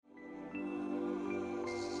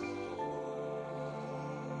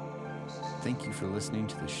Thank you for listening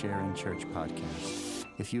to the Sharon Church podcast.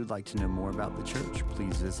 If you would like to know more about the church,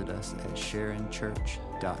 please visit us at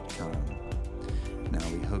sharonchurch.com. Now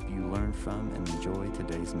we hope you learn from and enjoy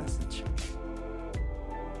today's message.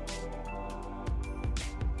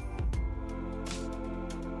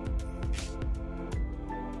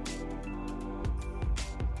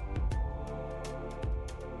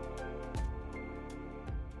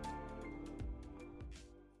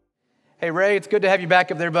 Hey, Ray, it's good to have you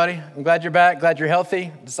back up there, buddy. I'm glad you're back, glad you're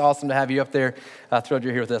healthy. It's awesome to have you up there. Thrilled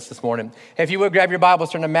you're here with us this morning. Hey, if you would, grab your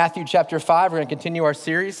Bibles, turn to Matthew chapter 5. We're going to continue our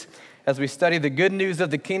series as we study the good news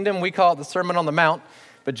of the kingdom. We call it the Sermon on the Mount,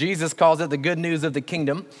 but Jesus calls it the good news of the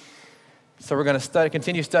kingdom. So we're going to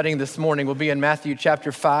continue studying this morning. We'll be in Matthew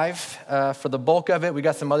chapter 5 for the bulk of it. We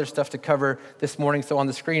got some other stuff to cover this morning. So on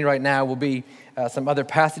the screen right now will be some other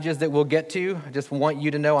passages that we'll get to. I just want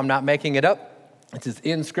you to know I'm not making it up. This is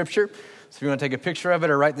in Scripture. So if you want to take a picture of it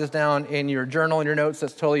or write this down in your journal, in your notes,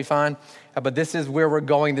 that's totally fine. But this is where we're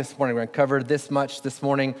going this morning. We're going to cover this much this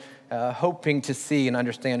morning, hoping to see and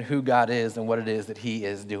understand who God is and what it is that He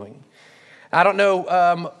is doing. I don't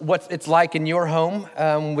know what it's like in your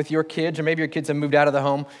home with your kids, or maybe your kids have moved out of the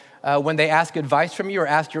home, when they ask advice from you or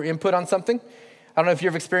ask your input on something. I don't know if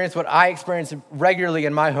you've experienced what I experience regularly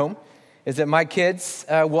in my home, is that my kids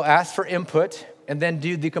will ask for input and then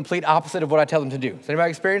do the complete opposite of what I tell them to do. Has anybody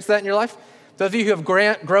experienced that in your life? Those of you who have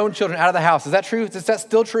grown children out of the house, is that true? Is that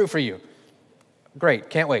still true for you? Great,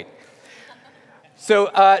 can't wait. So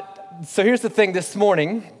here's the thing this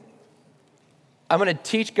morning. I'm going to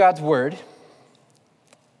teach God's word.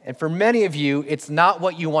 And for many of you, it's not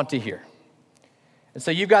what you want to hear. And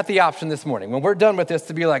so you've got the option this morning. When we're done with this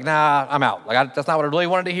to be like, nah, I'm out. That's not what I really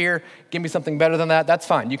wanted to hear. Give me something better than that. That's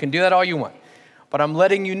fine. You can do that all you want. But I'm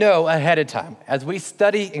letting you know ahead of time, as we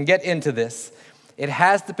study and get into this, it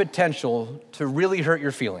has the potential to really hurt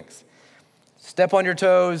your feelings. Step on your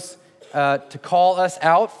toes, to call us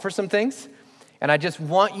out for some things. And I just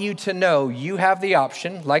want you to know you have the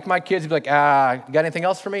option, like my kids, be like, you got anything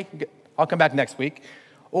else for me? I'll come back next week.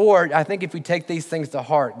 Or I think if we take these things to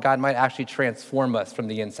heart, God might actually transform us from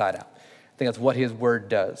the inside out. I think that's what His word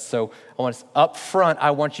does. So I want us up front, I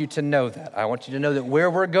want you to know that. I want you to know that where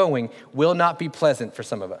we're going will not be pleasant for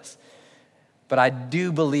some of us. But I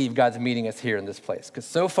do believe God's meeting us here in this place. Because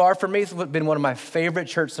so far for me, it's been one of my favorite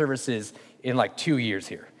church services in like 2 years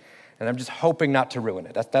here. And I'm just hoping not to ruin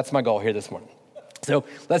it. That's my goal here this morning. So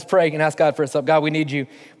let's pray and ask God for us up. God, we need you.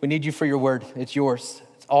 We need you for your word. It's yours.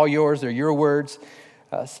 It's all yours. They're your words.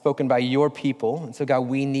 Spoken by your people. And so, God,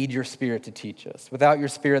 we need your Spirit to teach us. Without your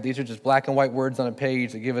Spirit, these are just black and white words on a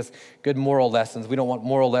page that give us good moral lessons. We don't want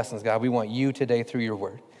moral lessons, God. We want you today through your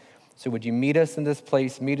word. So would you meet us in this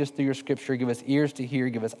place, meet us through your scripture, give us ears to hear,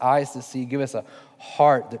 give us eyes to see, give us a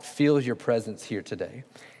heart that feels your presence here today.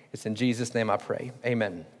 It's in Jesus' name I pray.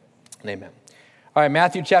 Amen and amen. All right,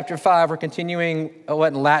 Matthew chapter 5, we're continuing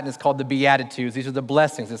what in Latin is called the Beatitudes. These are the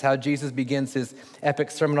blessings. It's how Jesus begins his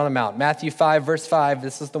epic Sermon on the Mount. Matthew 5, verse 5,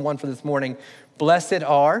 this is the one for this morning. Blessed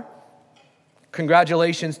are,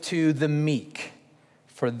 congratulations to the meek,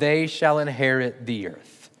 for they shall inherit the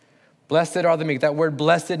earth. Blessed are the meek. That word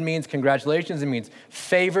blessed means congratulations. It means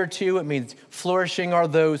favor to. It means flourishing are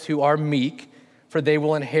those who are meek, for they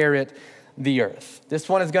will inherit the earth. This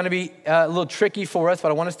one is going to be a little tricky for us,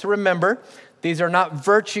 but I want us to remember these are not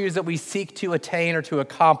virtues that we seek to attain or to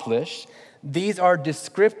accomplish. These are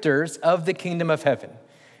descriptors of the kingdom of heaven.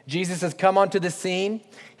 Jesus has come onto the scene.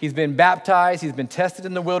 He's been baptized. He's been tested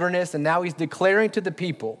in the wilderness, and now he's declaring to the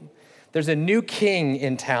people, there's a new king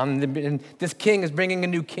in town, and this king is bringing a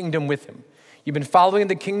new kingdom with him. You've been following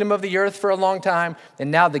the kingdom of the earth for a long time,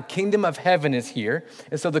 and now the kingdom of heaven is here.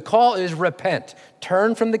 And so the call is repent.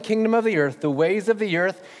 Turn from the kingdom of the earth, the ways of the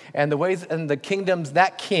earth, and the ways and the kingdoms.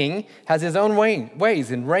 That king has his own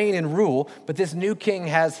ways and reign and rule, but this new king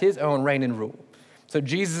has his own reign and rule. So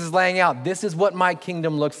Jesus is laying out, this is what my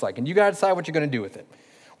kingdom looks like, and you got to decide what you're going to do with it.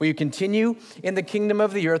 Will you continue in the kingdom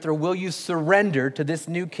of the earth, or will you surrender to this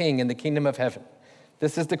new king in the kingdom of heaven?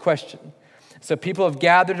 This is the question. So people have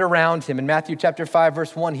gathered around him. In Matthew chapter 5,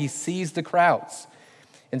 verse 1, he sees the crowds.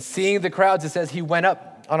 And seeing the crowds, it says he went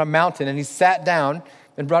up on a mountain and he sat down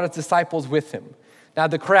and brought his disciples with him. Now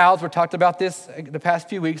the crowds, we've talked about this the past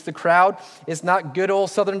few weeks, the crowd is not good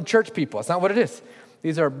old Southern church people. It's not what it is.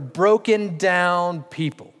 These are broken down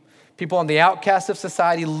people. People on the outcasts of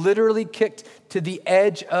society, literally kicked to the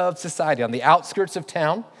edge of society, on the outskirts of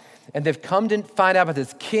town. And they've come to find out about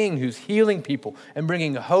this king who's healing people and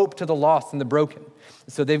bringing hope to the lost and the broken.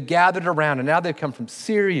 So they've gathered around, and now they've come from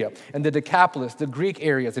Syria and the Decapolis, the Greek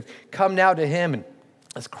areas. They've come now to him, and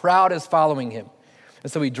this crowd is following him.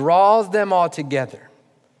 And so he draws them all together.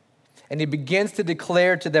 and he begins to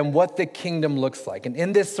declare to them what the kingdom looks like. And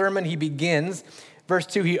in this sermon, he begins, verse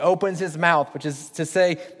 2, he opens his mouth, which is to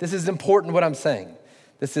say, this is important what I'm saying.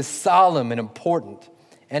 This is solemn and important.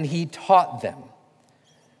 And he taught them.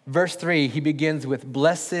 Verse 3, he begins with,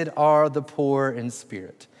 blessed are the poor in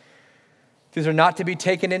spirit. These are not to be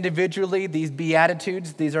taken individually. These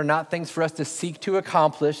beatitudes, these are not things for us to seek to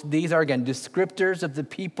accomplish. These are, again, descriptors of the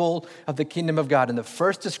people of the kingdom of God. And the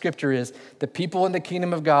first descriptor is the people in the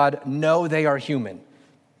kingdom of God know they are human.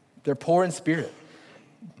 They're poor in spirit.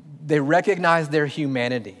 They recognize their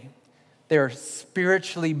humanity. They're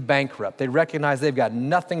spiritually bankrupt. They recognize they've got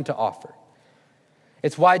nothing to offer.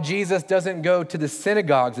 It's why Jesus doesn't go to the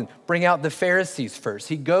synagogues and bring out the Pharisees first.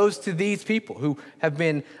 He goes to these people who have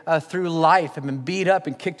been through life, have been beat up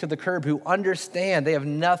and kicked to the curb, who understand they have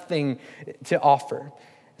nothing to offer.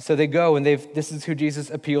 So they go and this is who Jesus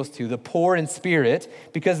appeals to, the poor in spirit,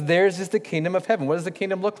 because theirs is the kingdom of heaven. What does the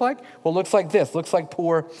kingdom look like? Well, it looks like this, looks like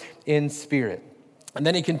poor in spirit. And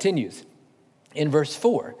then he continues in verse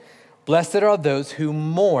 4, blessed are those who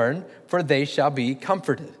mourn, for they shall be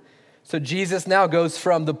comforted. So Jesus now goes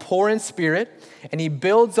from the poor in spirit, and he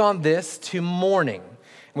builds on this to mourning.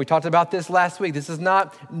 And we talked about this last week. This is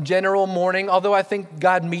not general mourning, although I think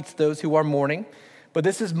God meets those who are mourning. But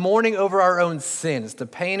this is mourning over our own sins, the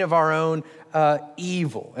pain of our own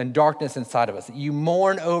evil and darkness inside of us. You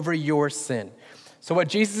mourn over your sin. So what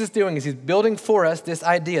Jesus is doing is he's building for us this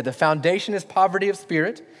idea. The foundation is poverty of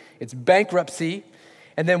spirit. It's bankruptcy.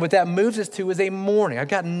 And then what that moves us to is a mourning. I've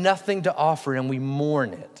got nothing to offer, and we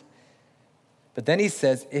mourn it. But then he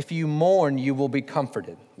says, if you mourn, you will be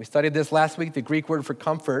comforted. We studied this last week. The Greek word for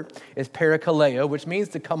comfort is parakaleo, which means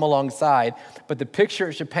to come alongside. But the picture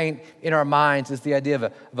it should paint in our minds is the idea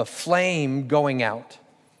of a flame going out,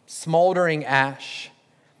 smoldering ash,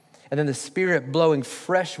 and then the Spirit blowing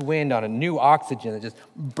fresh wind on a new oxygen that just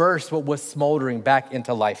bursts what was smoldering back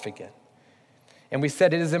into life again. And we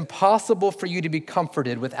said it is impossible for you to be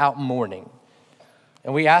comforted without mourning.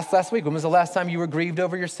 And we asked last week, when was the last time you were grieved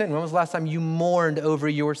over your sin? When was the last time you mourned over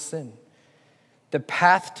your sin? The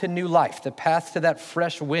path to new life, the path to that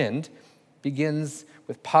fresh wind begins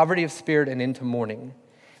with poverty of spirit and into mourning.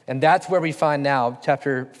 And that's where we find now,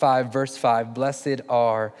 chapter 5, verse 5, blessed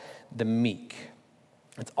are the meek.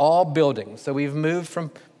 It's all building. So we've moved from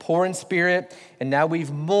poor in spirit, and now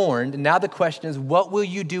we've mourned. And now the question is, what will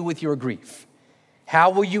you do with your grief? How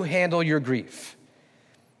will you handle your grief?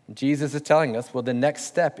 Jesus is telling us, well, the next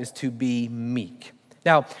step is to be meek.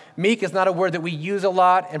 Now, meek is not a word that we use a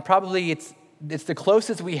lot, and probably it's the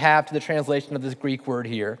closest we have to the translation of this Greek word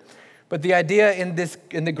here. But the idea in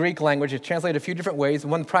the Greek language is translated a few different ways.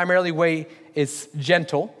 One primarily way is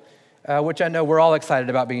gentle, which I know we're all excited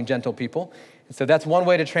about being gentle people. And so that's one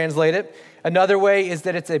way to translate it. Another way is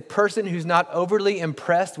that it's a person who's not overly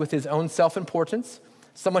impressed with his own self-importance,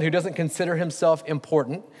 someone who doesn't consider himself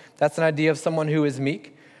important. That's an idea of someone who is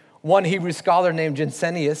meek. One Hebrew scholar named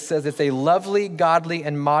Jensenius says it's a lovely, godly,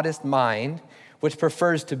 and modest mind which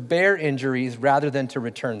prefers to bear injuries rather than to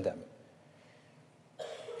return them.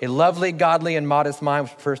 A lovely, godly, and modest mind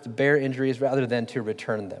which prefers to bear injuries rather than to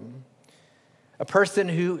return them. A person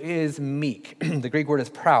who is meek, the Greek word is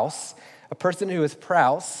praus. A person who is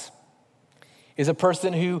praus is a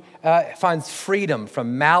person who finds freedom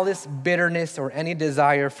from malice, bitterness, or any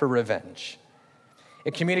desire for revenge.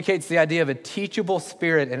 It communicates the idea of a teachable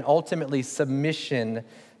spirit and ultimately submission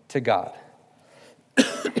to God.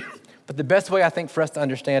 But the best way I think for us to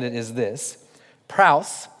understand it is this.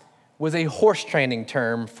 Praus was a horse training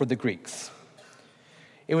term for the Greeks.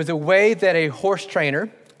 It was a way that a horse trainer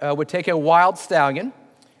would take a wild stallion,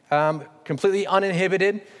 completely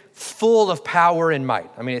uninhibited, full of power and might.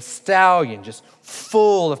 I mean, a stallion just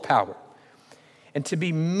full of power. And to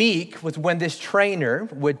be meek was when this trainer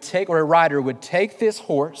would take, or a rider would take this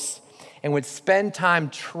horse and would spend time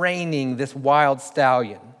training this wild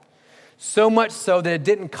stallion. So much so that it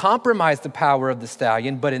didn't compromise the power of the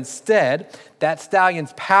stallion, but instead, that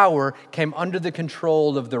stallion's power came under the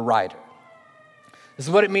control of the rider. This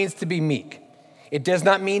is what it means to be meek. It does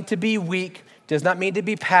not mean to be weak, does not mean to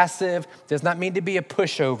be passive, does not mean to be a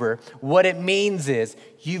pushover. What it means is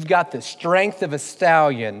you've got the strength of a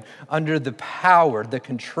stallion under the power, the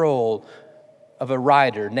control of a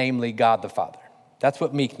rider, namely God the Father. That's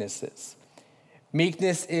what meekness is.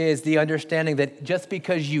 Meekness is the understanding that just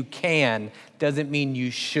because you can doesn't mean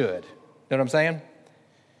you should. Know what I'm saying?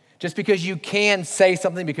 Just because you can say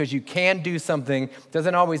something, because you can do something,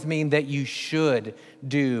 doesn't always mean that you should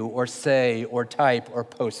do or say or type or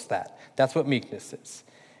post that. That's what meekness is.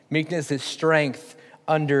 Meekness is strength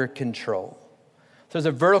under control. There's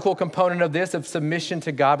a vertical component of this, of submission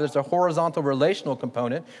to God, but there's a horizontal relational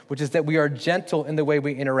component, which is that we are gentle in the way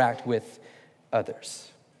we interact with others.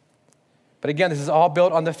 But again, this is all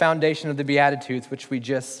built on the foundation of the Beatitudes, which we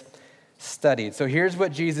just studied. So here's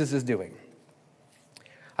what Jesus is doing.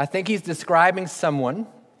 I think he's describing someone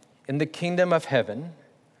in the kingdom of heaven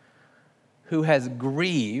who has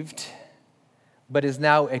grieved, but is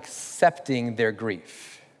now accepting their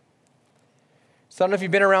grief. So I don't know if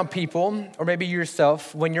you've been around people, or maybe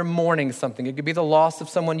yourself, when you're mourning something. It could be the loss of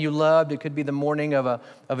someone you loved. It could be the mourning of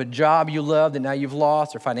a job you loved that now you've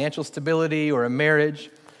lost, or financial stability, or a marriage.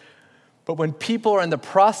 But when people are in the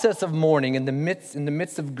process of mourning, in the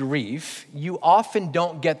midst of grief, you often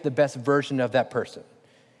don't get the best version of that person.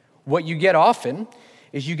 What you get often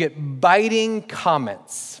is you get biting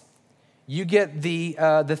comments. You get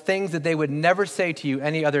the things that they would never say to you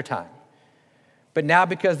any other time. But now,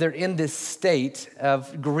 because they're in this state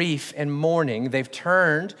of grief and mourning, they've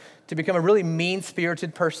turned to become a really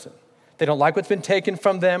mean-spirited person. They don't like what's been taken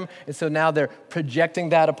from them, and so now they're projecting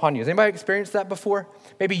that upon you. Has anybody experienced that before?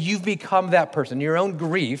 Maybe you've become that person. Your own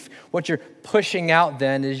grief, what you're pushing out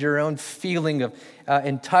then is your own feeling of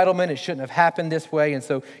entitlement. It shouldn't have happened this way, and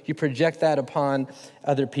so you project that upon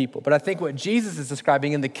other people. But I think what Jesus is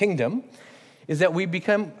describing in the kingdom is that we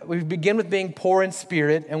begin with being poor in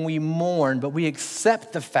spirit and we mourn, but we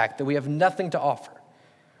accept the fact that we have nothing to offer.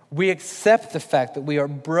 We accept the fact that we are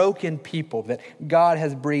broken people that God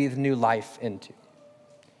has breathed new life into.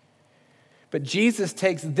 But Jesus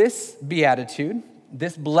takes this beatitude,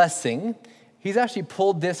 this blessing, he's actually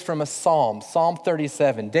pulled this from a psalm, Psalm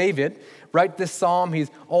 37. David writes this psalm,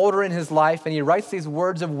 he's older in his life, and he writes these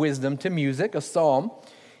words of wisdom to music, a psalm,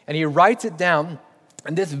 and he writes it down.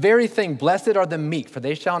 And this very thing, blessed are the meek, for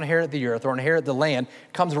they shall inherit the earth or inherit the land,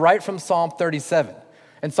 comes right from Psalm 37.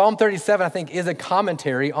 And Psalm 37, I think, is a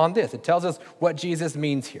commentary on this. It tells us what Jesus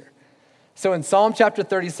means here. So in Psalm chapter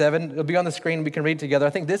 37, it'll be on the screen, we can read together. I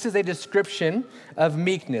think this is a description of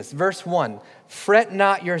meekness. Verse 1, fret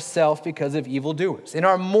not yourself because of evildoers. In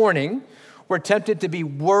our mourning, we're tempted to be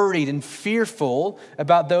worried and fearful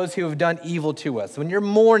about those who have done evil to us. When you're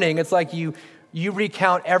mourning, it's like you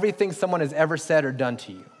recount everything someone has ever said or done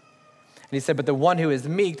to you. And he said, but the one who is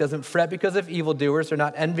meek doesn't fret because of evildoers or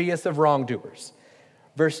not envious of wrongdoers.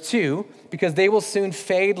 Verse 2, because they will soon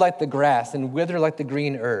fade like the grass and wither like the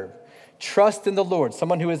green herb. Trust in the Lord.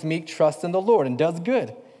 Someone who is meek trusts in the Lord and does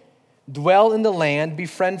good. Dwell in the land,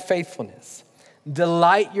 befriend faithfulness.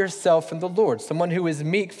 Delight yourself in the Lord. Someone who is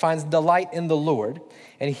meek finds delight in the Lord,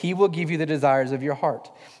 and he will give you the desires of your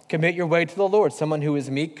heart. Commit your way to the Lord. Someone who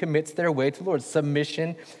is meek commits their way to the Lord.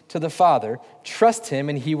 Submission to the Father. Trust him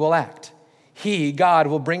and he will act. He, God,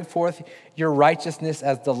 will bring forth your righteousness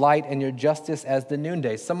as the light and your justice as the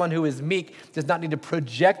noonday. Someone who is meek does not need to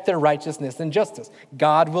project their righteousness and justice.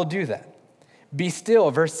 God will do that. Be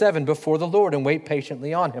still, verse 7, before the Lord and wait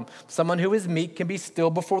patiently on him. Someone who is meek can be still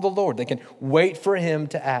before the Lord. They can wait for him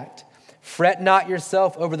to act. Fret not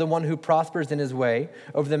yourself over the one who prospers in his way,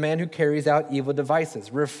 over the man who carries out evil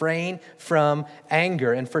devices. Refrain from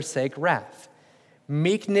anger and forsake wrath.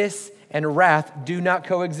 Meekness and wrath do not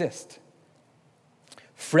coexist.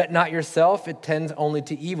 Fret not yourself, it tends only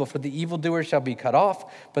to evil, for the evildoer shall be cut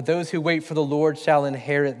off, but those who wait for the Lord shall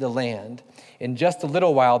inherit the land. In just a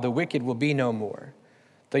little while, the wicked will be no more.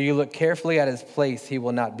 Though you look carefully at his place, he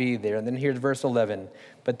will not be there. And then here's verse 11,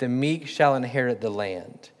 but the meek shall inherit the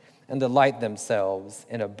land and delight themselves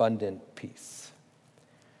in abundant peace.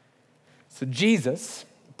 So Jesus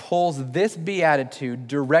pulls this beatitude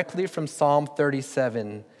directly from Psalm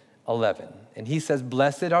 37:11. And he says,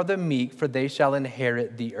 blessed are the meek, for they shall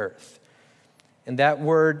inherit the earth. And that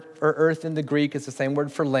word, or earth in the Greek, is the same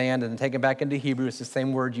word for land, and then taken back into Hebrew, it's the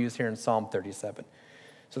same word used here in Psalm 37.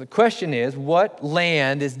 So the question is, what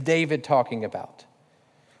land is David talking about?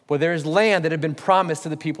 Well, there is land that had been promised to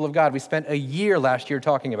the people of God. We spent a year last year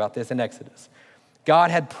talking about this in Exodus.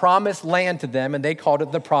 God had promised land to them, and they called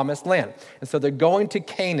it the promised land. And so they're going to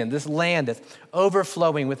Canaan, this land that's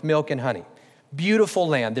overflowing with milk and honey. Beautiful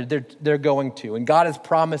land they're going to, and God has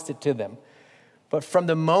promised it to them. But from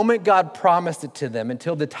the moment God promised it to them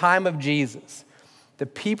until the time of Jesus, the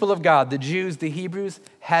people of God, the Jews, the Hebrews,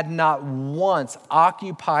 had not once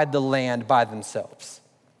occupied the land by themselves.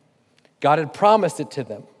 God had promised it to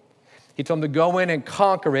them. He told them to go in and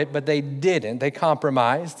conquer it, but they didn't. They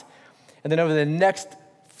compromised. And then over the next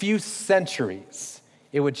few centuries,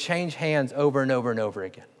 it would change hands over and over and over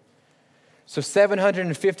again. So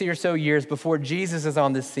 750 or so years before Jesus is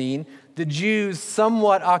on the scene, the Jews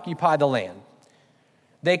somewhat occupy the land.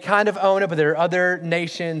 They kind of own it, but there are other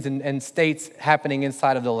nations and states happening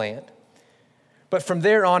inside of the land. But from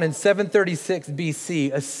there on, in 736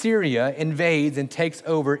 BC, Assyria invades and takes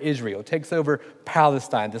over Israel, takes over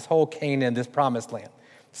Palestine, this whole Canaan, this promised land.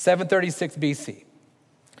 736 BC.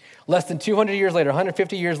 Less than 200 years later,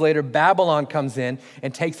 150 years later, Babylon comes in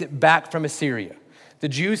and takes it back from Assyria. The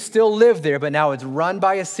Jews still live there, but now it's run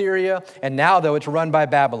by Assyria, and now, though, it's run by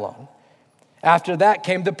Babylon. After that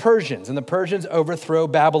came the Persians, and the Persians overthrow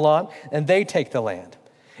Babylon, and they take the land.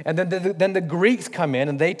 And then the Greeks come in,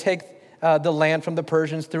 and they take the land from the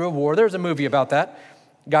Persians through a war. There's a movie about that.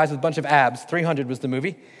 Guys with a bunch of abs. 300 was the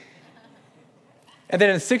movie. And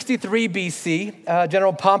then in 63 BC,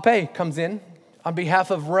 General Pompey comes in on behalf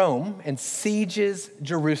of Rome and sieges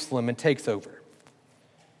Jerusalem and takes over.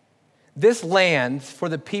 This land for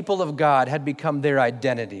the people of God had become their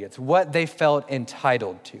identity. It's what they felt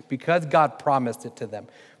entitled to because God promised it to them.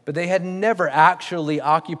 But they had never actually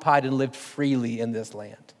occupied and lived freely in this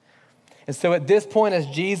land. And so at this point, as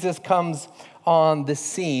Jesus comes on the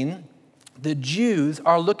scene, the Jews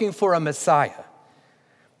are looking for a Messiah.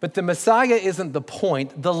 But the Messiah isn't the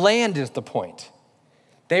point, the land is the point.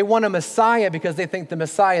 They want a Messiah because they think the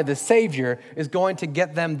Messiah, the Savior, is going to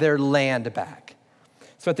get them their land back.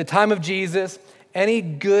 So at the time of Jesus, any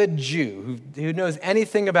good Jew who knows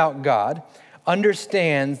anything about God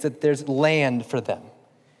understands that there's land for them.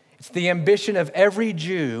 It's the ambition of every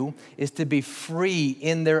Jew is to be free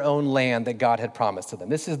in their own land that God had promised to them.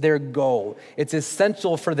 This is their goal. It's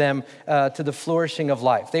essential for them to the flourishing of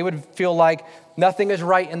life. They would feel like nothing is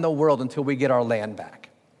right in the world until we get our land back.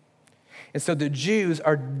 And so the Jews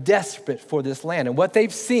are desperate for this land. And what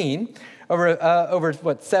they've seen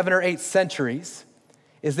over 7 or 8 centuries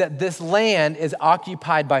is that this land is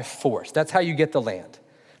occupied by force. That's how you get the land.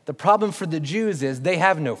 The problem for the Jews is they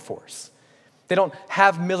have no force. They don't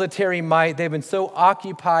have military might. They've been so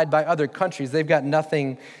occupied by other countries, they've got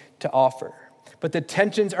nothing to offer. But the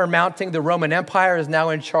tensions are mounting. The Roman Empire is now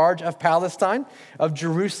in charge of Palestine, of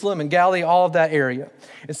Jerusalem and Galilee, all of that area.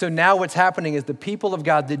 And so now what's happening is the people of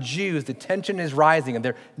God, the Jews, the tension is rising and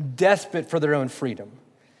they're desperate for their own freedom.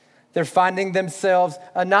 They're finding themselves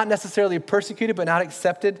not necessarily persecuted, but not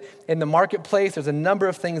accepted in the marketplace. There's a number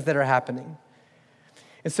of things that are happening.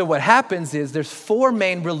 And so what happens is there's 4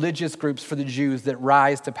 main religious groups for the Jews that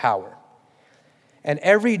rise to power. And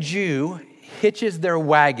every Jew hitches their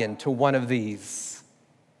wagon to one of these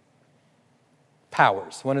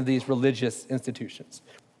powers, one of these religious institutions.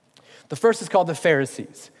 The first is called the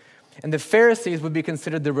Pharisees. And the Pharisees would be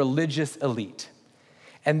considered the religious elite.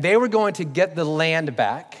 And they were going to get the land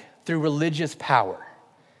back through religious power.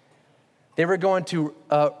 They were going to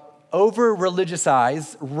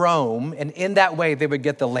over-religiousize Rome, and in that way, they would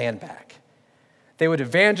get the land back. They would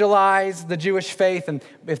evangelize the Jewish faith, and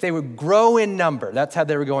if they would grow in number, that's how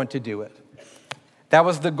they were going to do it. That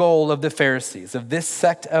was the goal of the Pharisees, of this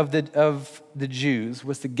sect of the Jews,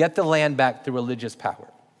 was to get the land back through religious power.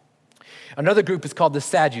 Another group is called the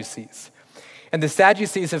Sadducees. And the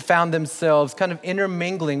Sadducees have found themselves kind of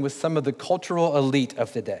intermingling with some of the cultural elite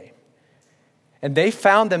of the day. And they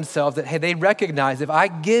found themselves that, hey, they recognize if I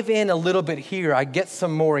give in a little bit here, I get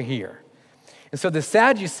some more here. And so the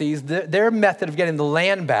Sadducees, their method of getting the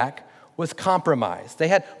land back was compromise. They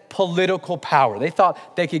had political power. They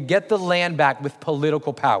thought they could get the land back with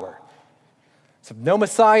political power. So no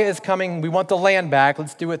Messiah is coming. We want the land back.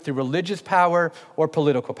 Let's do it through religious power or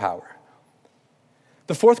political power.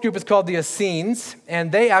 The fourth group is called the Essenes,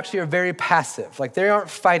 and they actually are very passive. Like they aren't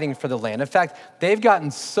fighting for the land. In fact, they've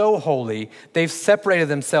gotten so holy, they've separated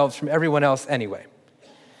themselves from everyone else anyway.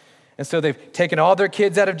 And so they've taken all their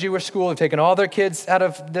kids out of Jewish school, they've taken all their kids out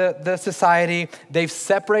of the society, they've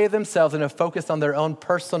separated themselves and have focused on their own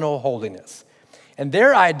personal holiness. And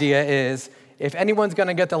their idea is, if anyone's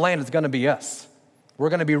gonna get the land, it's gonna be us. We're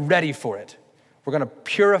gonna be ready for it. We're gonna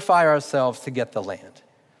purify ourselves to get the land.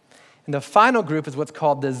 And the final group is what's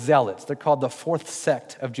called the Zealots. They're called the fourth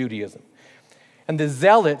sect of Judaism. And the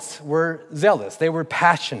Zealots were zealous. They were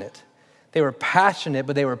passionate. They were passionate,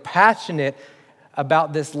 but they were passionate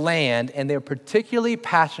about this land, and they were particularly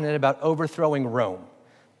passionate about overthrowing Rome.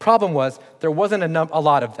 Problem was, there wasn't a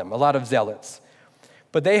lot of them, a lot of zealots.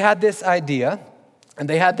 But they had this idea, and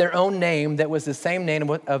they had their own name that was the same name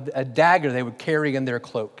of a dagger they would carry in their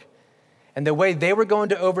cloak. And the way they were going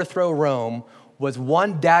to overthrow Rome was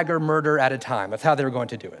one dagger murder at a time. That's how they were going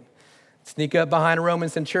to do it. Sneak up behind Roman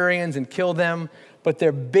centurions and kill them. But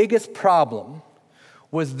their biggest problem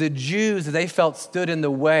was the Jews they felt stood in the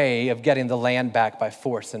way of getting the land back by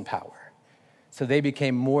force and power. So they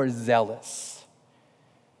became more zealous.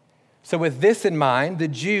 So with this in mind, the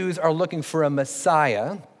Jews are looking for a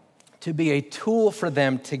Messiah to be a tool for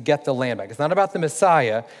them to get the land back. It's not about the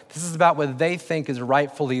Messiah. This is about what they think is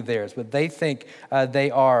rightfully theirs, what they think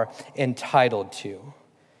they are entitled to.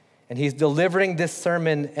 And he's delivering this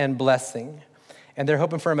sermon and blessing. And they're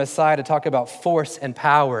hoping for a Messiah to talk about force and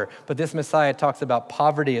power. But this Messiah talks about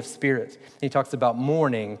poverty of spirit. He talks about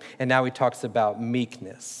mourning. And now he talks about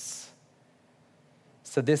meekness.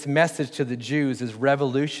 So this message to the Jews is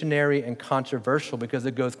revolutionary and controversial because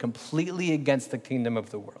it goes completely against the kingdom of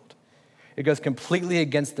the world. It goes completely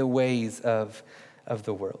against the ways of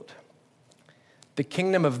the world. The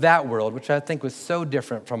kingdom of that world, which I think was so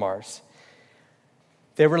different from ours,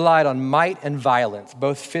 they relied on might and violence,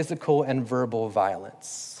 both physical and verbal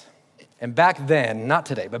violence. And back then, not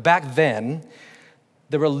today, but back then,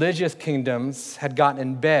 the religious kingdoms had gotten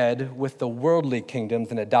in bed with the worldly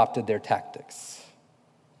kingdoms and adopted their tactics.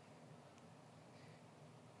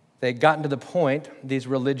 They had gotten to the point, these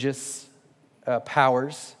religious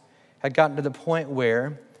powers had gotten to the point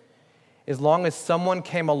where as long as someone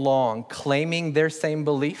came along claiming their same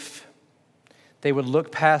belief, they would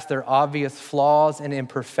look past their obvious flaws and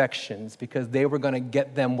imperfections because they were going to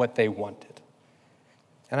get them what they wanted.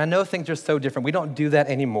 And I know things are so different. We don't do that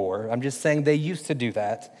anymore. I'm just saying they used to do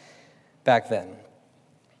that back then.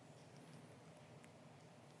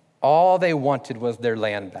 All they wanted was their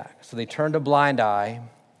land back. So they turned a blind eye,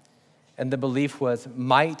 and the belief was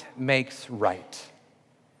might makes right.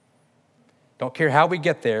 Don't care how we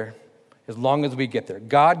get there, as long as we get there.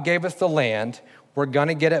 God gave us the land. We're going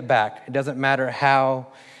to get it back. It doesn't matter how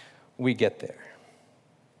we get there.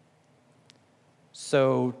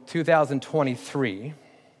 So 2023,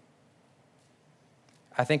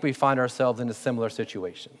 I think we find ourselves in a similar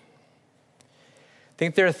situation. I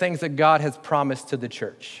think there are things that God has promised to the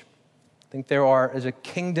church. I think there's a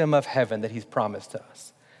kingdom of heaven that he's promised to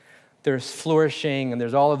us. There's flourishing and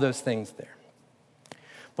there's all of those things there.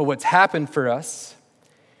 But what's happened for us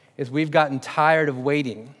is we've gotten tired of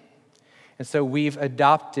waiting. And so we've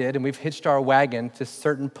adopted and we've hitched our wagon to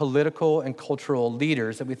certain political and cultural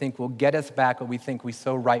leaders that we think will get us back what we think we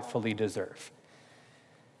so rightfully deserve.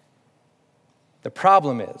 The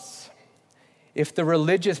problem is, if the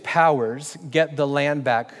religious powers get the land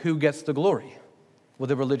back, who gets the glory? Well,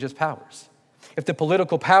 the religious powers. If the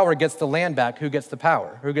political power gets the land back, who gets the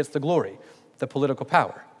power? Who gets the glory? The political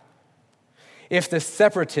power. If the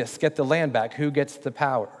separatists get the land back, who gets the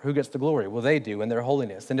power? Who gets the glory? Well, they do in their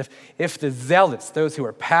holiness. And if the zealots, those who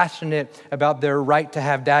are passionate about their right to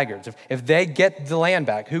have daggers, if they get the land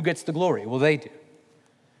back, who gets the glory? Well, they do.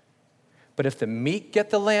 But if the meek get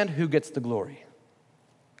the land, who gets the glory?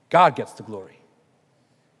 God gets the glory.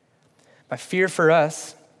 My fear for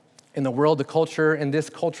us in the world, the culture, in this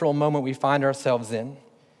cultural moment we find ourselves in,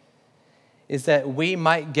 is that we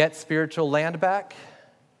might get spiritual land back,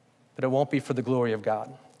 but it won't be for the glory of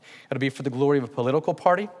God. It'll be for the glory of a political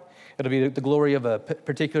party. It'll be the glory of a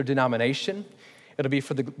particular denomination. It'll be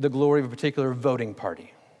for the glory of a particular voting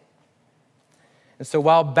party. And so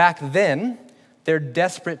while back then, they're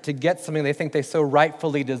desperate to get something they think they so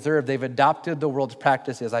rightfully deserve, they've adopted the world's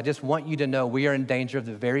practices. I just want you to know we are in danger of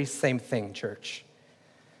the very same thing, church.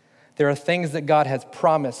 There are things that God has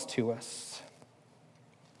promised to us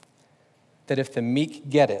that if the meek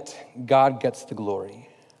get it, God gets the glory.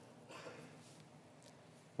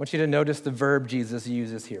 I want you to notice the verb Jesus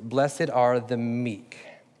uses here. Blessed are the meek,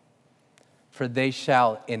 for they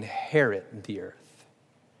shall inherit the earth.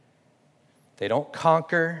 They don't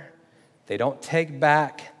conquer, they don't take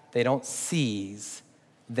back, they don't seize,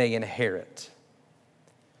 they inherit.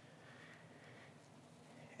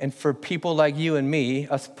 And for people like you and me,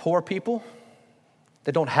 us poor people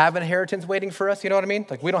that don't have an inheritance waiting for us, you know what I mean?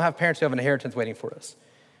 Like we don't have parents who have an inheritance waiting for us.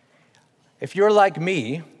 If you're like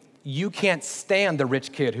me, you can't stand the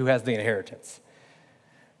rich kid who has the inheritance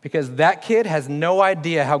because that kid has no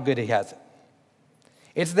idea how good he has it.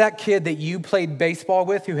 It's that kid that you played baseball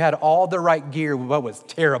with who had all the right gear but was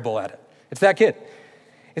terrible at it. It's that kid.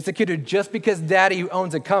 It's the kid who just because daddy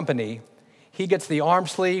owns a company, he gets the arm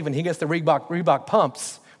sleeve and he gets the Reebok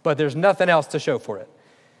pumps, but there's nothing else to show for it.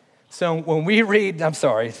 So when we read,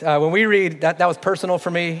 that was personal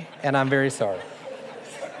for me, and I'm very sorry.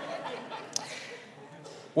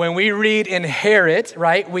 When we read inherit,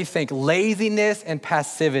 right, we think laziness and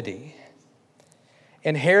passivity.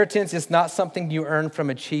 Inheritance is not something you earn from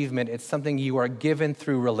achievement. It's something you are given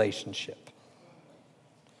through relationship.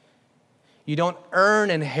 You don't earn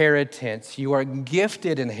inheritance. You are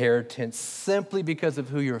gifted inheritance simply because of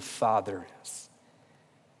who your father is.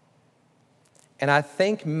 And I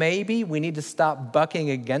think maybe we need to stop bucking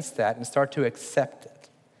against that and start to accept it.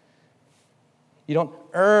 You don't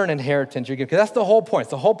earn inheritance, you're given, because that's the whole point.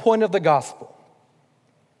 It's the whole point of the gospel.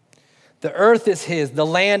 The earth is his, the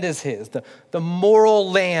land is his, the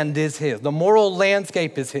moral land is his, the moral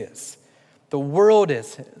landscape is his, the world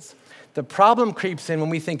is his. The problem creeps in when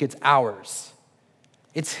we think it's ours.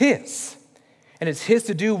 It's his, and it's his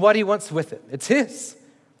to do what he wants with it. It's his.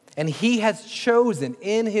 And he has chosen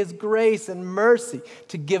in his grace and mercy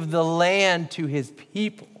to give the land to his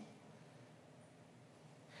people.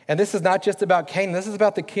 And this is not just about Canaan, this is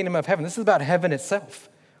about the kingdom of heaven. This is about heaven itself.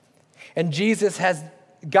 And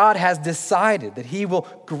God has decided that he will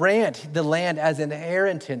grant the land as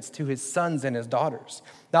inheritance to his sons and his daughters.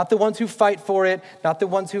 Not the ones who fight for it, not the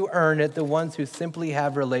ones who earn it, the ones who simply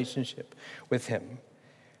have relationship with him.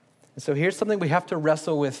 And so here's something we have to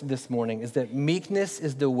wrestle with this morning, is that meekness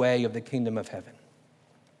is the way of the kingdom of heaven.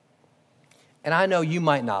 And I know you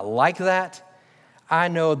might not like that. I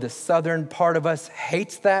know the southern part of us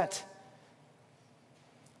hates that.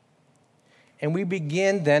 And we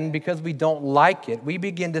begin then, because we don't like it, we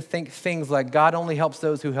begin to think things like God only helps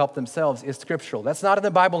those who help themselves is scriptural. That's not in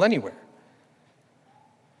the Bible anywhere.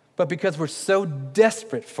 But because we're so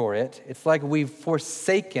desperate for it, it's like we've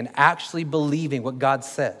forsaken actually believing what God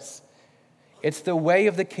says. It's the way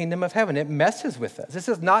of the kingdom of heaven. It messes with us. This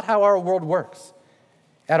is not how our world works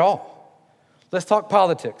at all. Let's talk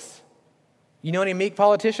politics. You know any meek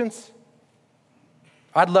politicians?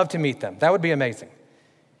 I'd love to meet them. That would be amazing.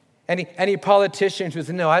 Any politicians who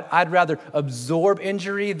say, no, I'd rather absorb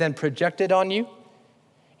injury than project it on you?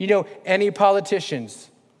 You know any politicians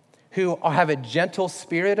who have a gentle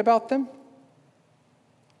spirit about them?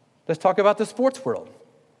 Let's talk about the sports world.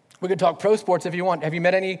 We could talk pro sports if you want. Have you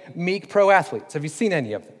met any meek pro athletes? Have you seen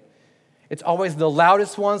any of them? It's always the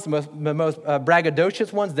loudest ones, the most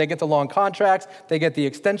braggadocious ones. They get the long contracts. They get the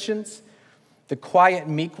extensions. The quiet,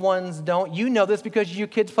 meek ones don't. You know this because your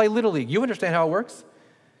kids play Little League. You understand how it works.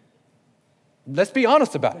 Let's be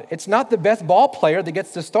honest about it. It's not the best ball player that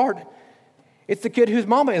gets to start. It's the kid whose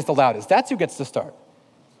mama is the loudest. That's who gets to start.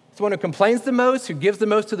 It's the one who complains the most, who gives the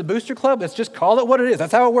most to the booster club. Let's just call it what it is.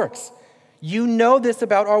 That's how it works. You know this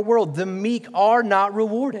about our world. The meek are not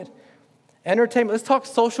rewarded. Entertainment. Let's talk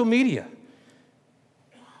social media.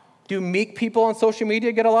 Do meek people on social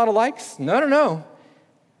media get a lot of likes? No.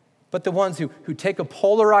 But the ones who take a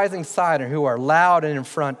polarizing side and who are loud and in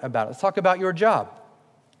front about it. Let's talk about your job.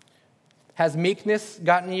 Has meekness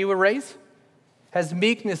gotten you a raise? Has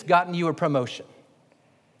meekness gotten you a promotion?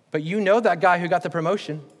 But you know that guy who got the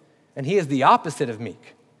promotion, and he is the opposite of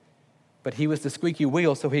meek. But he was the squeaky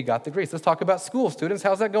wheel, so he got the grease. Let's talk about school students.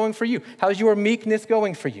 How's that going for you? How's your meekness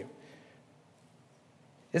going for you?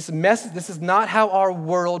 This is not how our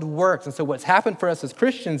world works. And so what's happened for us as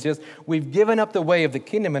Christians is we've given up the way of the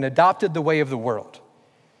kingdom and adopted the way of the world.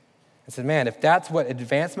 I said, man, if that's what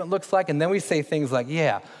advancement looks like, and then we say things like,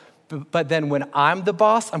 yeah, but then when I'm the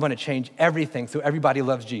boss, I'm going to change everything so everybody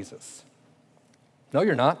loves Jesus. No,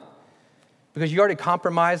 you're not. Because you already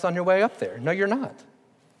compromised on your way up there. No, you're not.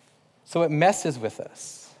 So it messes with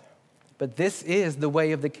us. But this is the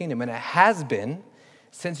way of the kingdom, and it has been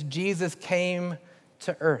since Jesus came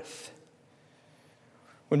to earth.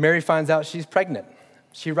 When Mary finds out she's pregnant,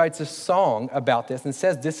 she writes a song about this and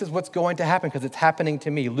says, this is what's going to happen because it's happening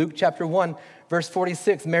to me. Luke chapter 1, verse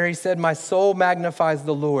 46, Mary said, my soul magnifies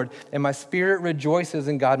the Lord, and my spirit rejoices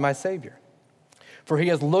in God my Savior. For he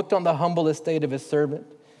has looked on the humble estate of his servant.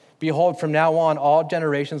 Behold, from now on, all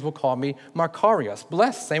generations will call me Makarios,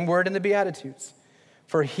 blessed, same word in the Beatitudes.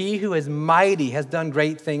 For he who is mighty has done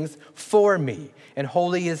great things for me, and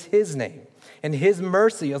holy is his name. And his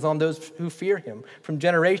mercy is on those who fear him from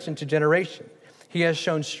generation to generation. He has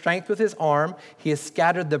shown strength with his arm. He has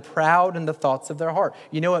scattered the proud in the thoughts of their heart.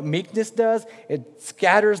 You know what meekness does? It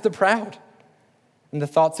scatters the proud in the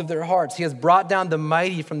thoughts of their hearts. He has brought down the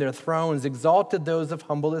mighty from their thrones, exalted those of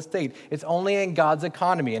humble estate. It's only in God's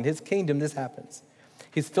economy, in his kingdom, this happens.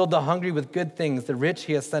 He's filled the hungry with good things. The rich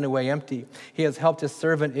he has sent away empty. He has helped his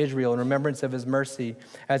servant Israel in remembrance of his mercy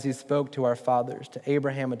as he spoke to our fathers, to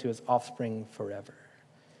Abraham and to his offspring forever.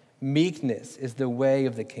 Meekness is the way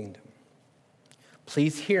of the kingdom.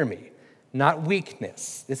 Please hear me, not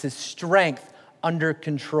weakness. This is strength under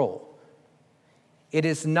control. It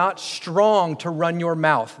is not strong to run your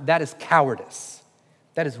mouth. That is cowardice.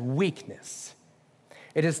 That is weakness.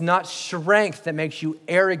 It is not strength that makes you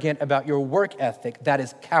arrogant about your work ethic. That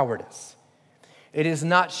is cowardice. It is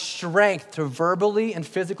not strength to verbally and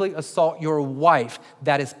physically assault your wife.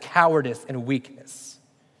 That is cowardice and weakness.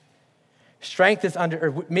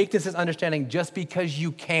 Meekness is understanding just because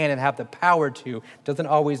you can and have the power to doesn't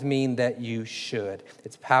always mean that you should.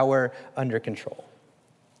 It's power under control.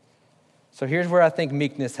 So here's where I think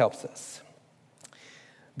meekness helps us.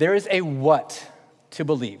 There is a what to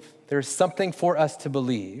believe. There is something for us to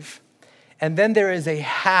believe. And then there is a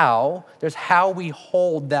how. There's how we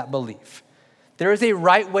hold that belief. There is a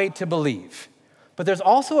right way to believe, but there's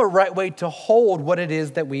also a right way to hold what it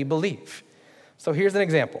is that we believe. So here's an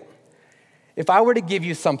example. If I were to give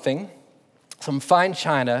you something, some fine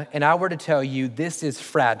china, and I were to tell you this is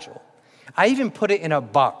fragile, I even put it in a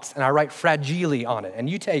box and I write fragile on it, and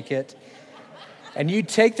you take it and you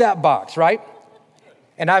take that box, right?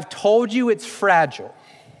 And I've told you it's fragile,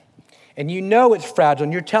 and you know it's fragile,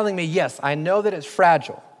 and you're telling me, yes, I know that it's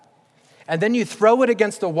fragile. And then you throw it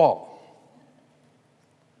against a wall.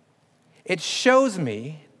 It shows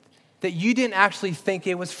me that you didn't actually think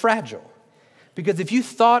it was fragile. Because if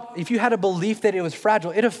you had a belief that it was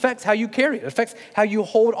fragile, it affects how you carry it. It affects how you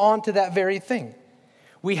hold on to that very thing.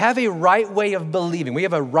 We have a right way of believing. We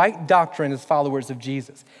have a right doctrine as followers of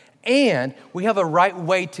Jesus. And we have a right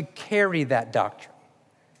way to carry that doctrine.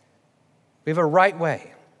 We have a right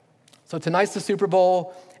way. So tonight's the Super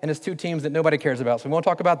Bowl, and it's two teams that nobody cares about. So we won't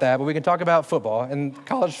talk about that, but we can talk about football and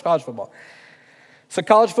college football. So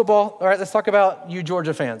college football, all right, let's talk about you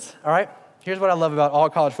Georgia fans, all right? Here's what I love about all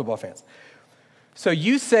college football fans. So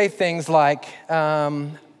you say things like, we're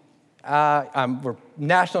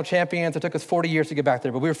national champions. It took us 40 years to get back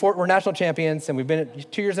there, but we're national champions, and we've been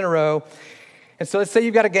 2 years in a row. And so let's say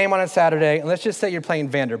you've got a game on a Saturday, and let's just say you're playing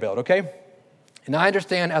Vanderbilt, okay? And I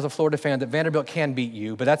understand as a Florida fan that Vanderbilt can beat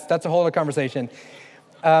you, but that's a whole other conversation.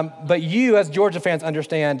 But you, as Georgia fans,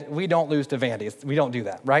 understand we don't lose to Vandy. We don't do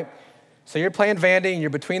that, right? So you're playing Vandy, and you're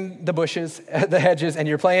between the bushes, the hedges, and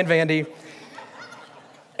you're playing Vandy.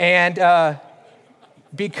 And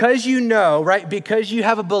because you know, right, because you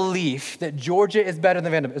have a belief that Georgia is better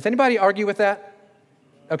than Vanderbilt. Does anybody argue with that?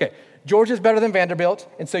 Okay, Georgia is better than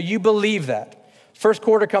Vanderbilt, and so you believe that. First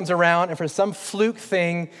quarter comes around, and for some fluke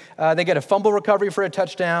thing, they get a fumble recovery for a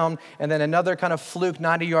touchdown, and then another kind of fluke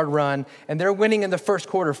 90-yard run, and they're winning in the first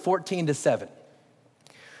quarter 14-7.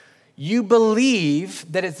 You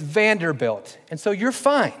believe that it's Vanderbilt, and so you're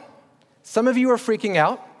fine. Some of you are freaking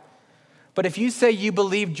out, but if you say you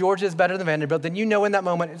believe Georgia is better than Vanderbilt, then you know in that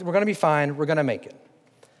moment, we're gonna be fine, we're gonna make it.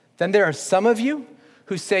 Then there are some of you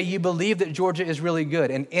who say you believe that Georgia is really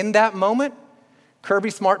good, and in that moment,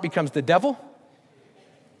 Kirby Smart becomes the devil.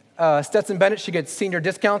 Stetson Bennett should get senior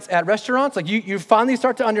discounts at restaurants. Like you finally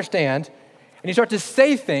start to understand, and you start to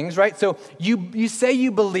say things, right? So you say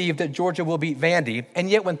you believe that Georgia will beat Vandy, and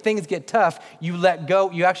yet when things get tough, you let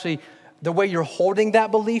go. You actually, the way you're holding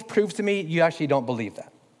that belief proves to me you actually don't believe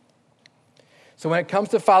that. So when it comes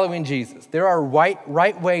to following Jesus, there are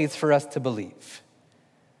right ways for us to believe.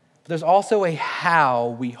 But there's also a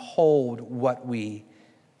how we hold what we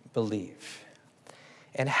believe.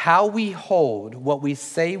 And how we hold what we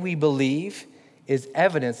say we believe is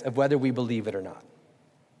evidence of whether we believe it or not.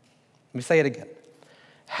 Let me say it again.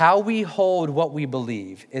 How we hold what we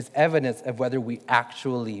believe is evidence of whether we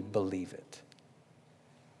actually believe it.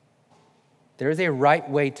 There is a right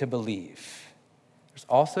way to believe. There's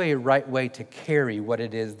also a right way to carry what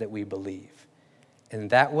it is that we believe. And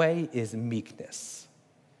that way is meekness.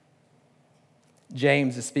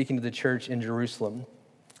 James is speaking to the church in Jerusalem,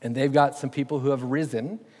 and they've got some people who have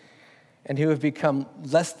risen and who have become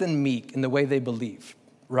less than meek in the way they believe,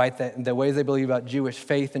 right? The ways they believe about Jewish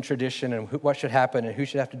faith and tradition and what should happen and who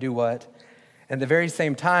should have to do what. And at the very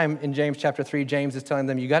same time, in James chapter 3, James is telling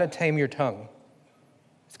them, you got to tame your tongue.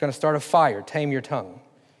 It's going to start a fire, tame your tongue.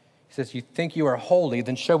 He says, you think you are holy,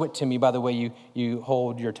 then show it to me by the way you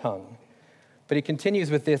hold your tongue. But he continues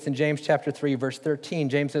with this in James chapter 3, verse 13.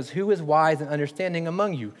 James says, who is wise and understanding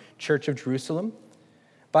among you, Church of Jerusalem?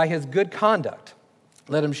 By his good conduct,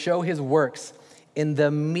 let him show his works in the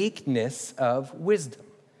meekness of wisdom.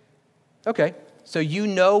 Okay, so you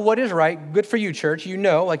know what is right. Good for you, church. You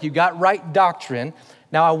know, like you got right doctrine.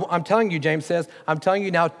 Now, I'm telling you, James says, I'm telling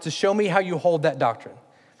you now to show me how you hold that doctrine.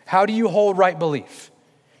 How do you hold right belief?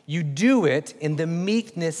 You do it in the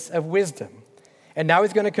meekness of wisdom. And now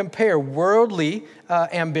he's going to compare worldly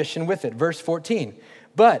ambition with it. Verse 14.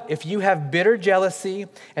 But if you have bitter jealousy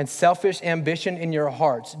and selfish ambition in your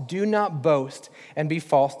hearts, do not boast and be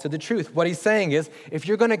false to the truth. What he's saying is, if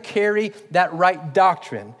you're going to carry that right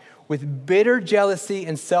doctrine with bitter jealousy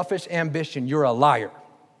and selfish ambition, you're a liar.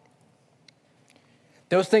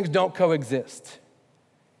 Those things don't coexist.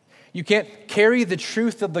 You can't carry the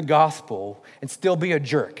truth of the gospel and still be a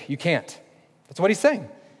jerk. You can't. That's what he's saying.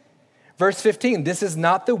 Verse 15, this is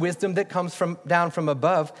not the wisdom that comes down from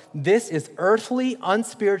above. This is earthly,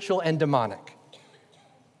 unspiritual, and demonic.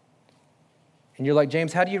 And you're like,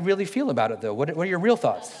 James, how do you really feel about it, though? What are your real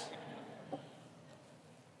thoughts?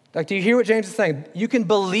 Like, do you hear what James is saying? You can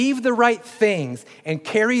believe the right things and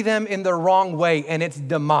carry them in the wrong way, and it's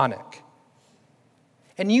demonic.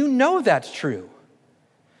 And you know that's true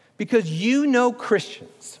because you know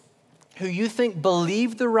Christians who you think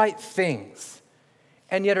believe the right things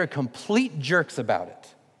and yet are complete jerks about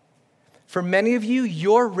it. For many of you,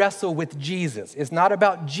 your wrestle with Jesus is not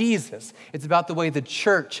about Jesus. It's about the way the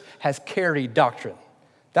church has carried doctrine.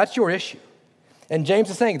 That's your issue. And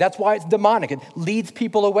James is saying that's why it's demonic. It leads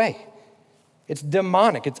people away. It's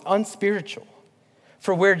demonic. It's unspiritual.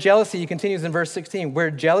 For where jealousy, he continues in verse 16, where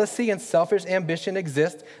jealousy and selfish ambition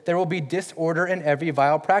exist, there will be disorder in every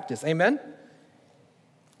vile practice. Amen?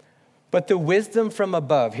 But the wisdom from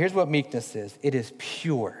above, here's what meekness is. It is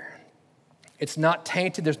pure. It's not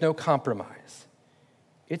tainted. There's no compromise.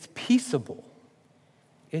 It's peaceable.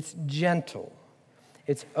 It's gentle.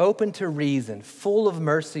 It's open to reason, full of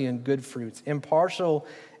mercy and good fruits, impartial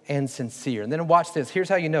and sincere. And then watch this. Here's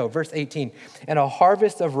how you know. Verse 18, and a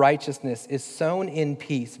harvest of righteousness is sown in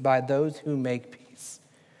peace by those who make peace.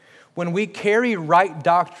 When we carry right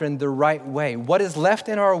doctrine the right way, what is left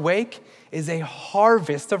in our wake is a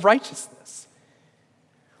harvest of righteousness.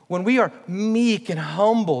 When we are meek and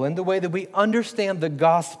humble in the way that we understand the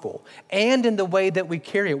gospel and in the way that we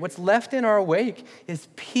carry it, what's left in our wake is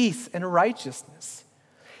peace and righteousness.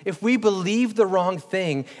 If we believe the wrong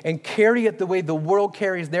thing and carry it the way the world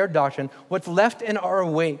carries their doctrine, what's left in our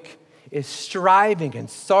wake is striving and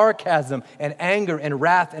sarcasm and anger and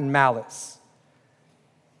wrath and malice.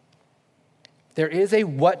 There is a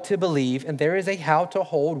what to believe and there is a how to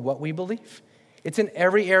hold what we believe. It's in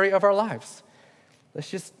every area of our lives. Let's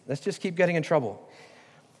just keep getting in trouble.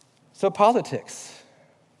 So politics.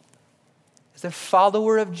 As a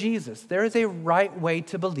follower of Jesus, there is a right way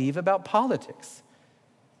to believe about politics.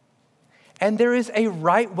 And there is a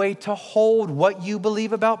right way to hold what you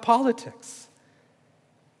believe about politics.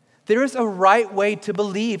 There is a right way to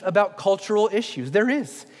believe about cultural issues. There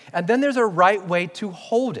is. And then there's a right way to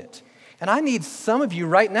hold it. And I need some of you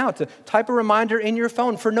right now to type a reminder in your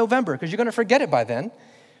phone for November because you're going to forget it by then.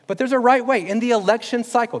 But there's a right way. In the election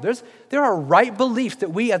cycle, there are right beliefs that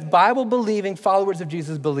we as Bible-believing followers of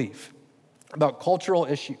Jesus believe about cultural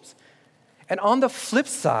issues. And on the flip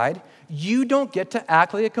side, you don't get to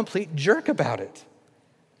act like a complete jerk about it.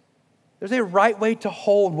 There's a right way to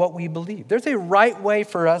hold what we believe. There's a right way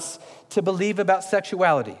for us to believe about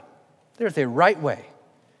sexuality. There's a right way.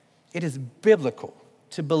 It is biblical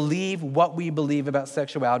to believe what we believe about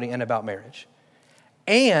sexuality and about marriage.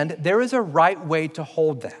 And there is a right way to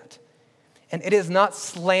hold that. And it is not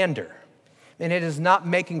slander. And it is not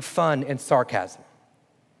making fun and sarcasm.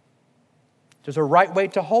 There's a right way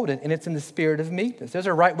to hold it, and it's in the spirit of meekness. There's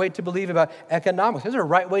a right way to believe about economics. There's a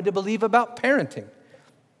right way to believe about parenting.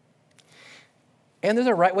 And there's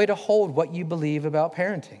a right way to hold what you believe about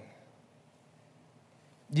parenting.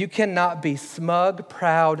 You cannot be smug,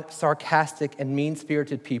 proud, sarcastic, and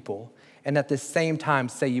mean-spirited people and at the same time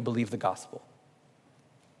say you believe the gospel.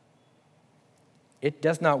 It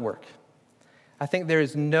does not work. I think there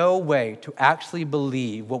is no way to actually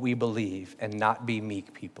believe what we believe and not be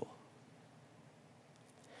meek people.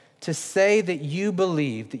 To say that you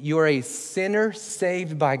believe that you are a sinner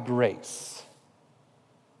saved by grace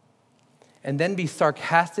and then be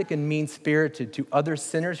sarcastic and mean-spirited to other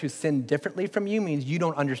sinners who sin differently from you means you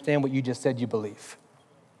don't understand what you just said you believe.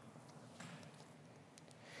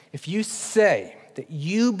 If you say that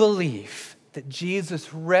you believe that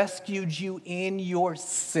Jesus rescued you in your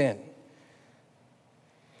sin,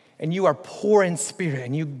 and you are poor in spirit,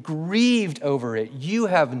 and you grieved over it, you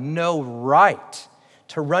have no right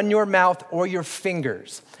to run your mouth or your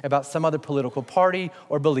fingers about some other political party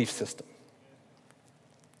or belief system.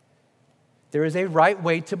 There is a right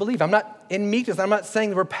way to believe. I'm not in meekness. I'm not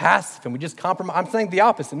saying we're passive and we just compromise. I'm saying the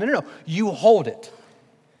opposite. No. You hold it.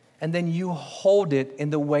 And then you hold it in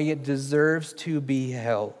the way it deserves to be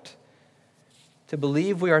held. To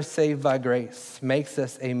believe we are saved by grace makes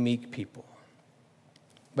us a meek people.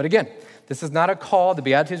 But again, this is not a call, the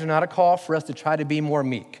Beatitudes are not a call for us to try to be more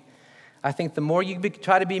meek. I think the more you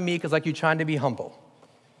try to be meek is like you trying to be humble.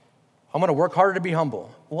 I'm going to work harder to be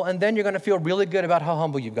humble. Well, and then you're going to feel really good about how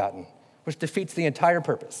humble you've gotten, which defeats the entire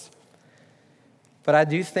purpose. But I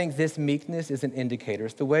do think this meekness is an indicator.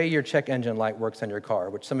 It's the way your check engine light works on your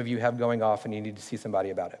car, which some of you have going off and you need to see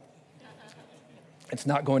somebody about it. It's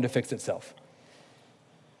not going to fix itself.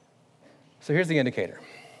 So here's the indicator.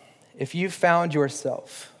 If you found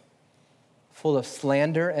yourself full of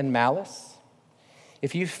slander and malice,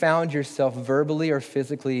 if you found yourself verbally or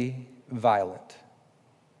physically violent,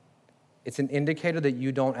 it's an indicator that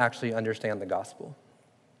you don't actually understand the gospel.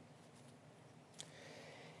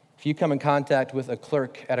 If you come in contact with a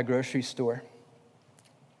clerk at a grocery store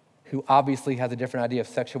who obviously has a different idea of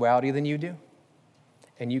sexuality than you do,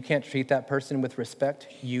 and you can't treat that person with respect,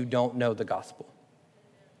 you don't know the gospel.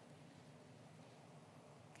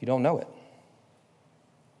 You don't know it.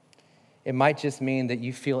 It might just mean that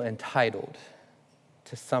you feel entitled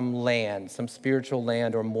to some land, some spiritual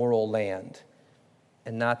land or moral land,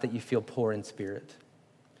 and not that you feel poor in spirit.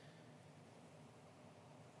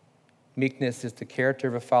 Meekness is the character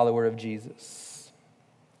of a follower of Jesus.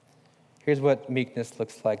 Here's what meekness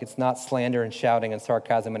looks like. It's not slander and shouting and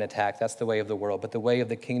sarcasm and attack. That's the way of the world. But the way of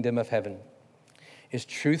the kingdom of heaven is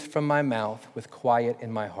truth from my mouth with quiet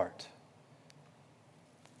in my heart.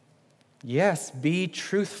 Yes, be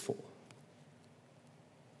truthful.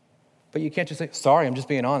 But you can't just say, sorry, I'm just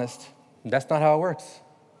being honest. That's not how it works.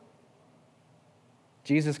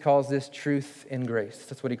 Jesus calls this truth in grace.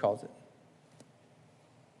 That's what he calls it.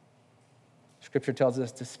 Scripture tells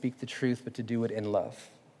us to speak the truth, but to do it in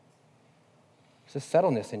love. There's a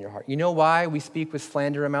settledness in your heart. You know why we speak with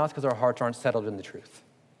slander in our mouth? Because our hearts aren't settled in the truth.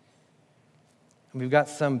 And we've got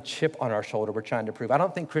some chip on our shoulder we're trying to prove. I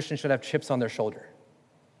don't think Christians should have chips on their shoulder.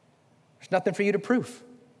 There's nothing for you to prove.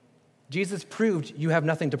 Jesus proved you have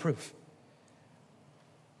nothing to prove.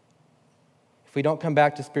 If we don't come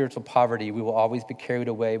back to spiritual poverty, we will always be carried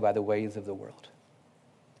away by the ways of the world.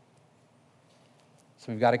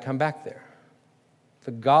 So we've got to come back there.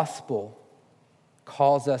 The gospel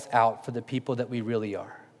calls us out for the people that we really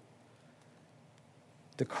are.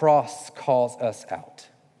 The cross calls us out.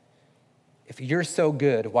 If you're so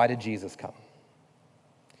good, why did Jesus come?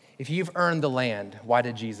 If you've earned the land, why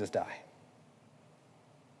did Jesus die?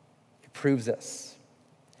 It proves us.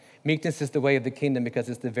 Meekness is the way of the kingdom because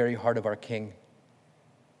it's the very heart of our King.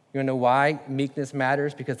 You want to know why meekness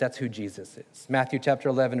matters? Because that's who Jesus is. Matthew chapter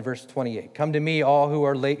 11, verse 28. Come to me, all who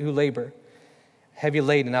labor, heavy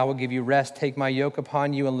laden, and I will give you rest. Take my yoke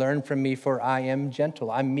upon you and learn from me, for I am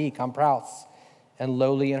gentle. I'm meek, I'm proud, and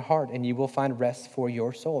lowly in heart, and you will find rest for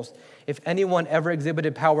your souls. If anyone ever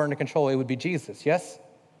exhibited power and control, it would be Jesus, yes?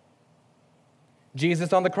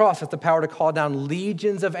 Jesus on the cross has the power to call down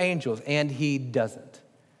legions of angels, and he doesn't.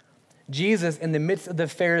 Jesus, in the midst of the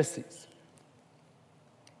Pharisees,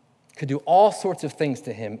 could do all sorts of things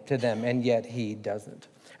to them, and yet he doesn't.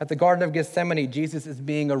 At the Garden of Gethsemane, Jesus is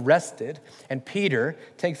being arrested, and Peter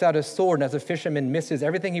takes out his sword, and as a fisherman misses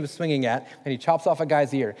everything he was swinging at, and he chops off a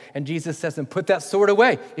guy's ear. And Jesus says to him, put that sword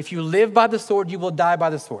away. If you live by the sword, you will die by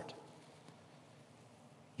the sword.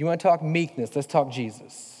 You want to talk meekness? Let's talk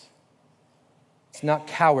Jesus. It's not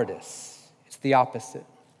cowardice. It's the opposite.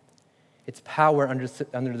 It's power under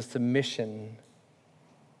the submission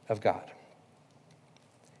of God.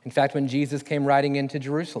 In fact, when Jesus came riding into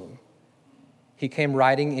Jerusalem, he came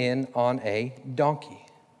riding in on a donkey,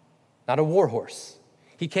 not a war horse.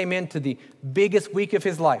 He came into the biggest week of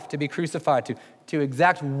his life to be crucified, to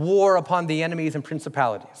exact war upon the enemies and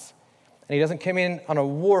principalities. And he doesn't come in on a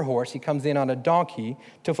war horse, he comes in on a donkey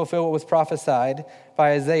to fulfill what was prophesied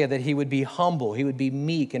by Isaiah, that he would be humble, he would be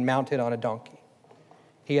meek and mounted on a donkey.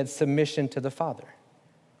 He had submission to the Father.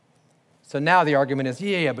 So now the argument is,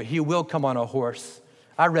 yeah, but he will come on a horse.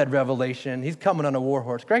 I read Revelation, he's coming on a war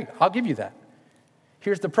horse. Great, I'll give you that.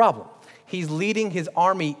 Here's the problem. He's leading his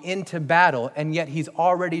army into battle, and yet he's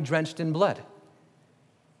already drenched in blood.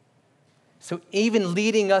 So even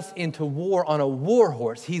leading us into war on a war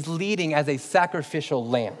horse, he's leading as a sacrificial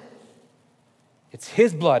lamb. It's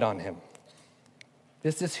his blood on him.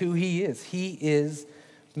 This is who he is. He is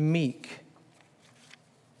meek.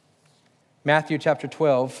 Matthew chapter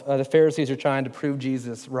 12, the Pharisees are trying to prove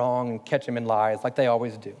Jesus wrong and catch him in lies like they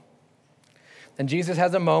always do. And Jesus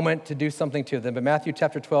has a moment to do something to them. But Matthew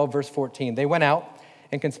chapter 12, verse 14, they went out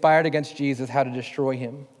and conspired against Jesus how to destroy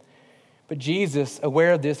him. But Jesus,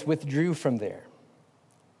 aware of this, withdrew from there.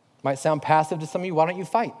 Might sound passive to some of you. Why don't you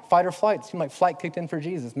fight? Fight or flight. It seemed like flight kicked in for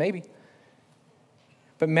Jesus. Maybe.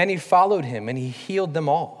 But many followed him, and he healed them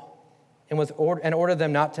all and ordered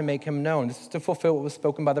them not to make him known. This is to fulfill what was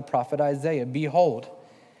spoken by the prophet Isaiah. Behold,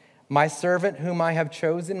 my servant whom I have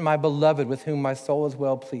chosen, my beloved with whom my soul is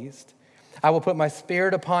well pleased. I will put my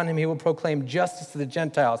spirit upon him. He will proclaim justice to the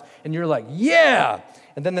Gentiles. And you're like, yeah.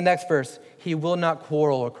 And then the next verse, he will not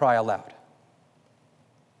quarrel or cry aloud.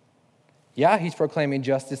 Yeah, he's proclaiming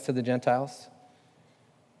justice to the Gentiles,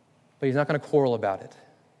 but he's not going to quarrel about it.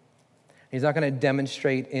 He's not going to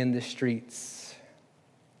demonstrate in the streets.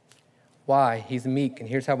 Why? He's meek, and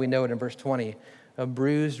here's how we know it in verse 20. A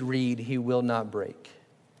bruised reed he will not break.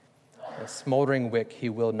 A smoldering wick he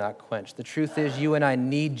will not quench. The truth is, you and I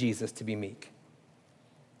need Jesus to be meek.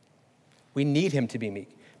 We need him to be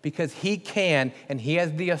meek because he can, and he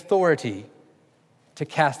has the authority to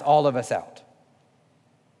cast all of us out.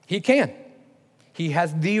 He can. He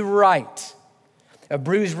has the right. A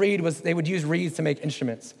bruised reed they would use reeds to make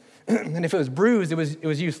instruments. And if it was bruised, it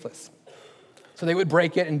was useless. So they would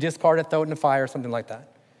break it and discard it, throw it in the fire, or something like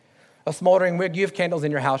that. A smoldering wick, you have candles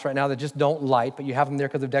in your house right now that just don't light, but you have them there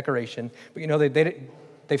because of decoration. But you know,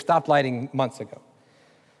 they've stopped lighting months ago.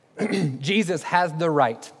 Jesus has the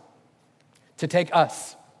right to take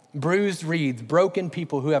us, bruised reeds, broken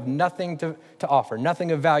people who have nothing to offer,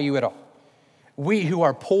 nothing of value at all. We who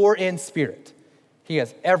are poor in spirit, he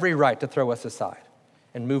has every right to throw us aside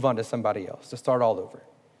and move on to somebody else, to start all over.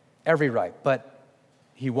 Every right, but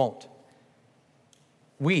he won't.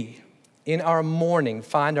 We, in our mourning,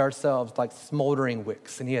 find ourselves like smoldering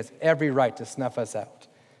wicks, and he has every right to snuff us out.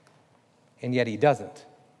 And yet he doesn't.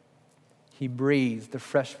 He breathes the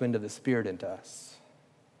fresh wind of the Spirit into us.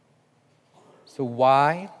 So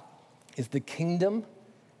why is the kingdom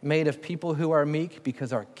made of people who are meek?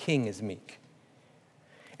 Because our King is meek.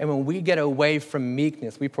 And when we get away from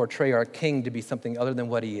meekness, we portray our King to be something other than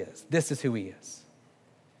what he is. This is who he is.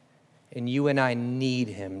 And you and I need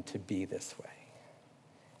him to be this way.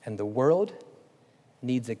 And the world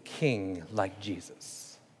needs a king like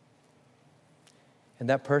Jesus. And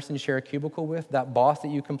that person you share a cubicle with, that boss that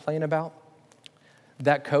you complain about,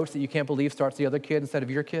 that coach that you can't believe starts the other kid instead of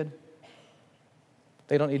your kid,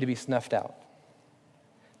 they don't need to be snuffed out.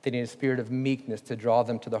 They need a spirit of meekness to draw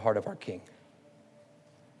them to the heart of our King.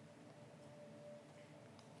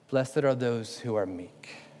 Blessed are those who are meek.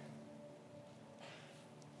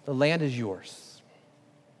 The land is yours.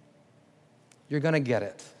 You're going to get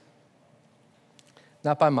it.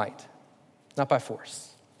 Not by might, not by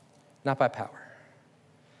force, not by power,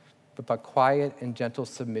 but by quiet and gentle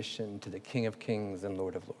submission to the King of Kings and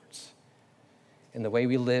Lord of Lords. In the way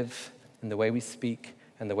we live, in the way we speak,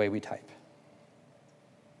 and the way we type.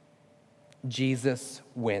 Jesus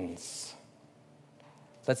wins.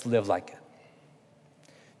 Let's live like it.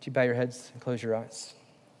 Would you bow your heads and close your eyes?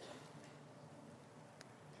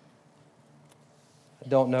 I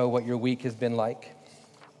don't know what your week has been like.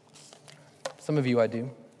 Some of you I do.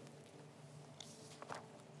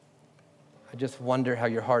 I just wonder how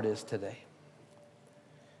your heart is today.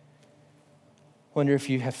 Wonder if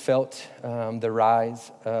you have felt the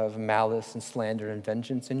rise of malice and slander and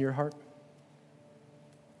vengeance in your heart.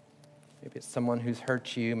 Maybe it's someone who's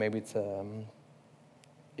hurt you. Maybe it's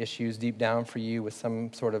issues deep down for you with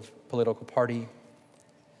some sort of political party.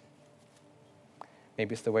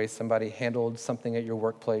 Maybe it's the way somebody handled something at your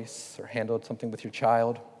workplace or handled something with your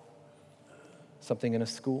child, something in a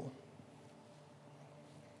school.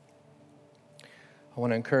 I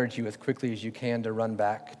want to encourage you as quickly as you can to run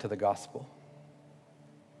back to the gospel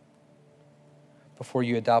before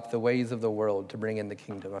you adopt the ways of the world to bring in the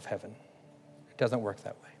kingdom of heaven. It doesn't work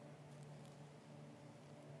that way.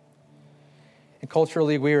 And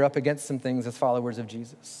culturally, we are up against some things as followers of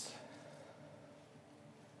Jesus.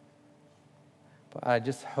 But I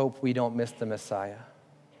just hope we don't miss the Messiah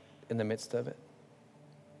in the midst of it.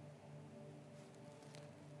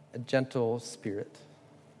 A gentle spirit.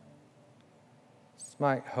 It's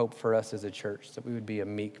my hope for us as a church that we would be a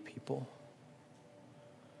meek people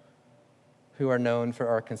who are known for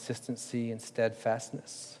our consistency and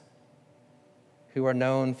steadfastness, who are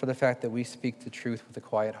known for the fact that we speak the truth with a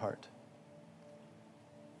quiet heart.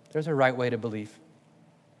 There's a right way to believe.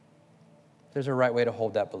 There's a right way to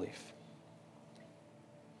hold that belief.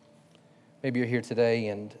 Maybe you're here today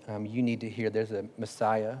and you need to hear there's a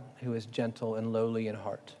Messiah who is gentle and lowly in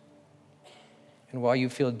heart. And while you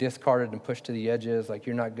feel discarded and pushed to the edges, like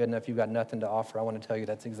you're not good enough, you've got nothing to offer, I want to tell you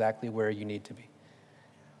that's exactly where you need to be.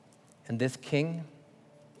 And this king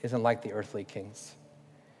isn't like the earthly kings.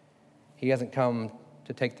 He hasn't come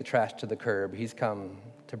to take the trash to the curb. He's come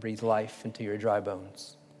to breathe life into your dry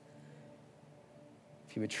bones.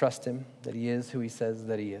 If you would trust him, that he is who he says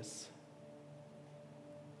that he is.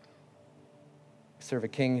 Serve a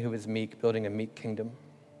king who is meek, building a meek kingdom.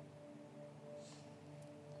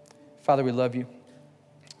 Father, we love you.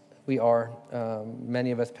 We are,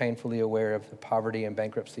 many of us, painfully aware of the poverty and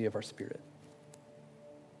bankruptcy of our spirit.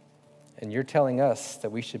 And you're telling us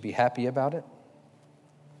that we should be happy about it,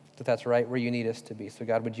 that that's right where you need us to be. So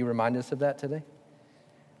God, would you remind us of that today?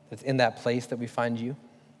 That it's in that place that we find you.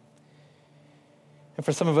 And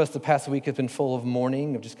for some of us, the past week has been full of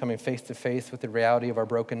mourning, of just coming face to face with the reality of our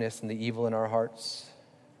brokenness and the evil in our hearts.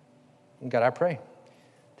 And God, I pray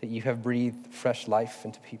that you have breathed fresh life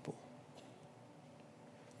into people.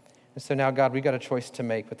 And so now, God, we've got a choice to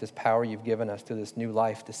make with this power you've given us through this new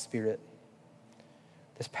life, this spirit,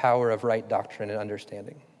 this power of right doctrine and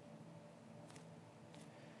understanding.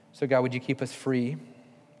 So God, would you keep us free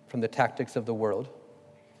from the tactics of the world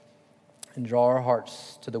and draw our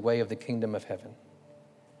hearts to the way of the kingdom of heaven,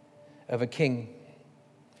 of a king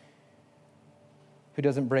who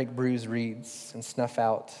doesn't break bruised reeds and snuff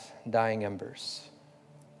out dying embers,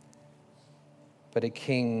 but a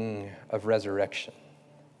King of resurrection,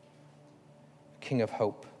 a King of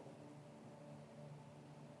hope,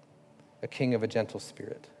 a King of a gentle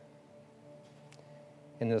spirit.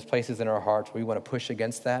 In those places in our hearts where we want to push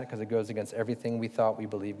against that because it goes against everything we thought we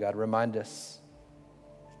believed, God, remind us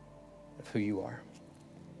of who you are.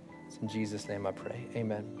 It's in Jesus' name I pray.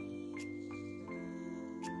 Amen.